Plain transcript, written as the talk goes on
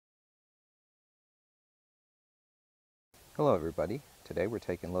Hello everybody. Today we're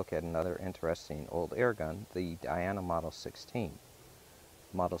taking a look at another interesting old airgun, the Diana Model 16.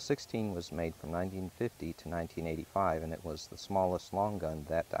 Model 16 was made from 1950 to 1985 and it was the smallest long gun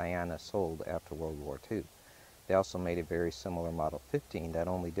that Diana sold after World War II. They also made a very similar Model 15 that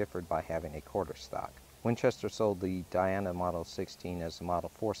only differed by having a quarter stock. Winchester sold the Diana Model 16 as the Model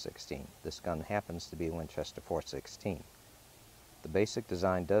 416. This gun happens to be a Winchester 416. The basic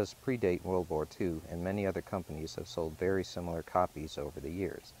design does predate World War II, and many other companies have sold very similar copies over the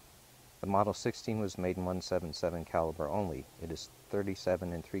years. The Model 16 was made in 177 caliber only. It is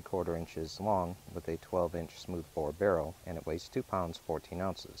 37 3/4 inches long with a 12-inch smoothbore barrel, and it weighs 2 pounds 14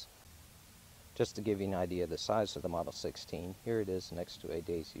 ounces. Just to give you an idea of the size of the Model 16, here it is next to a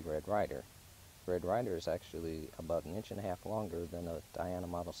Daisy Red Ryder. Red Ryder is actually about 1.5 inches longer than a Diana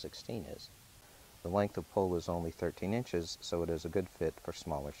Model 16 is. The length of pull is only 13 inches, so it is a good fit for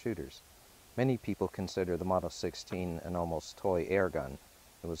smaller shooters. Many people consider the Model 16 an almost toy airgun.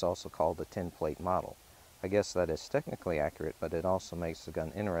 It was also called a tin plate model. I guess that is technically accurate, but it also makes the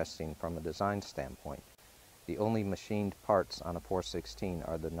gun interesting from a design standpoint. The only machined parts on a 416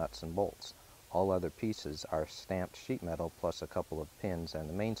 are the nuts and bolts. All other pieces are stamped sheet metal plus a couple of pins and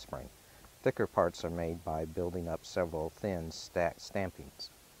the mainspring. Thicker parts are made by building up several thin stacked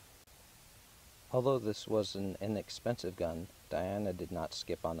stampings. Although this was an inexpensive gun, Diana did not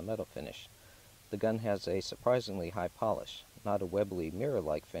skip on the metal finish. The gun has a surprisingly high polish, not a Webley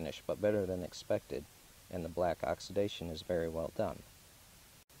mirror-like finish, but better than expected, and the black oxidation is very well done.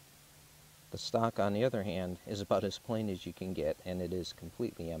 The stock, on the other hand, is about as plain as you can get, and it is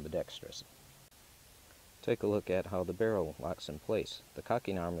completely ambidextrous. Take a look at how the barrel locks in place. The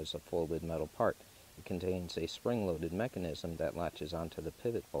cocking arm is a folded metal part. It contains a spring-loaded mechanism that latches onto the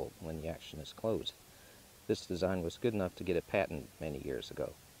pivot bolt when the action is closed. This design was good enough to get a patent many years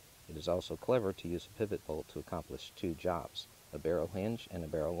ago. It is also clever to use a pivot bolt to accomplish two jobs, a barrel hinge and a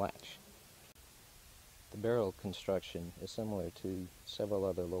barrel latch. The barrel construction is similar to several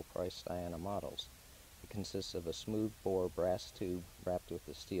other low-priced Diana models. It consists of a smooth-bore brass tube wrapped with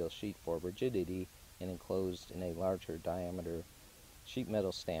a steel sheet for rigidity and enclosed in a larger diameter sheet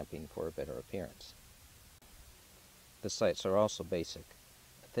metal stamping for a better appearance. The sights are also basic,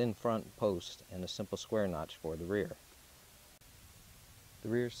 a thin front post and a simple square notch for the rear. The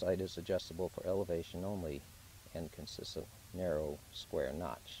rear sight is adjustable for elevation only and consists of a narrow square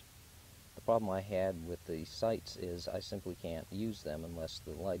notch. The problem I had with the sights is I simply can't use them unless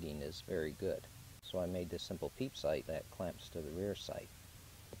the lighting is very good. So I made this simple peep sight that clamps to the rear sight.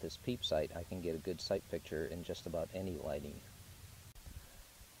 With this peep sight I can get a good sight picture in just about any lighting.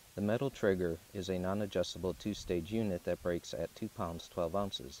 The metal trigger is a non-adjustable two-stage unit that breaks at 2 pounds 12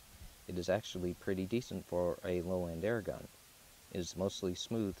 ounces. It is actually pretty decent for a low-end airgun. It is mostly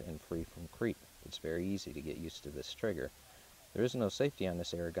smooth and free from creep. It's very easy to get used to this trigger. There is no safety on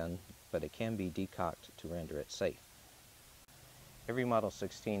this airgun, but it can be decocked to render it safe. Every Model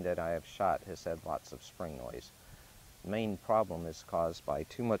 16 that I have shot has had lots of spring noise. The main problem is caused by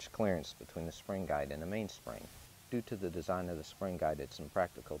too much clearance between the spring guide and the mainspring. Due to the design of the spring guide, it's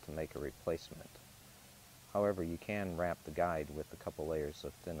impractical to make a replacement. However, you can wrap the guide with a couple layers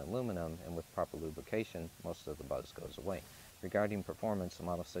of thin aluminum, and with proper lubrication, most of the buzz goes away. Regarding performance, the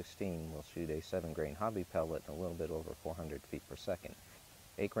Model 16 will shoot a 7-grain hobby pellet a little bit over 400 feet per second.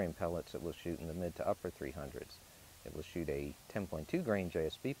 8-grain pellets it will shoot in the mid to upper 300s. It will shoot a 10.2-grain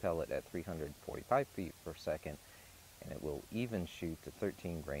JSB pellet at 345 feet per second, and it will even shoot the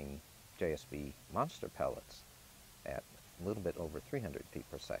 13-grain JSB monster pellets at a little bit over 300 feet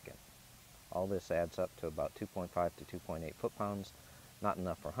per second. All this adds up to about 2.5 to 2.8 foot-pounds. Not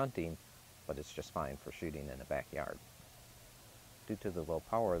enough for hunting, but it's just fine for shooting in the backyard. Due to the low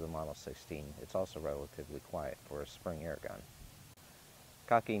power of the Model 16, it's also relatively quiet for a spring airgun.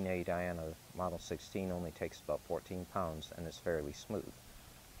 Cocking a Diana Model 16 only takes about 14 pounds and is fairly smooth.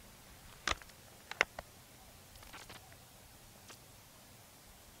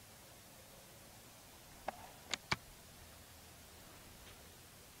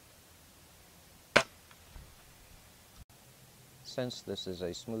 Since this is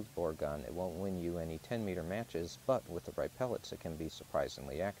a smoothbore gun, it won't win you any 10-meter matches, but with the right pellets it can be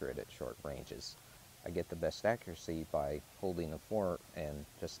surprisingly accurate at short ranges. I get the best accuracy by holding the fore end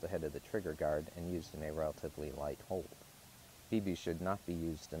just ahead of the trigger guard and used in a relatively light hold. BBs should not be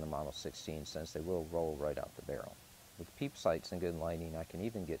used in the Model 16 since they will roll right out the barrel. With peep sights and good lighting, I can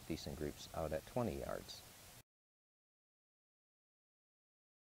even get decent groups out at 20 yards.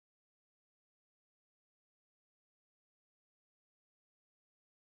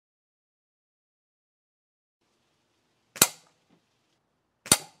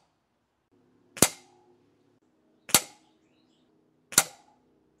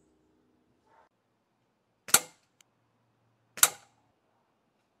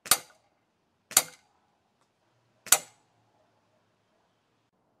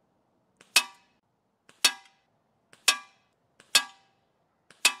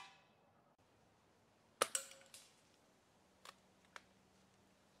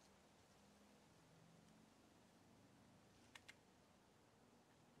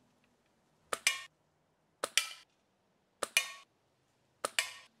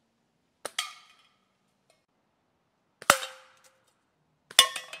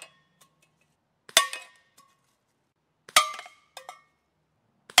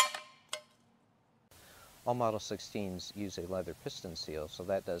 All Model 16s use a leather piston seal, so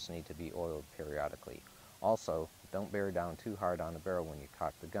that does need to be oiled periodically. Also, don't bear down too hard on the barrel when you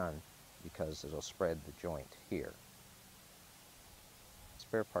cock the gun, because it'll spread the joint here.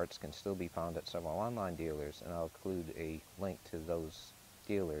 Spare parts can still be found at several online dealers, and I'll include a link to those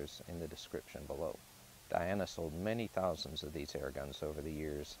dealers in the description below. Diana sold many thousands of these air guns over the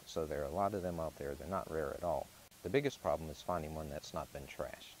years, so there are a lot of them out there. They're not rare at all. The biggest problem is finding one that's not been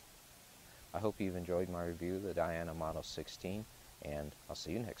trashed. I hope you've enjoyed my review of the Diana Model 16, and I'll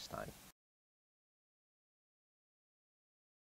see you next time.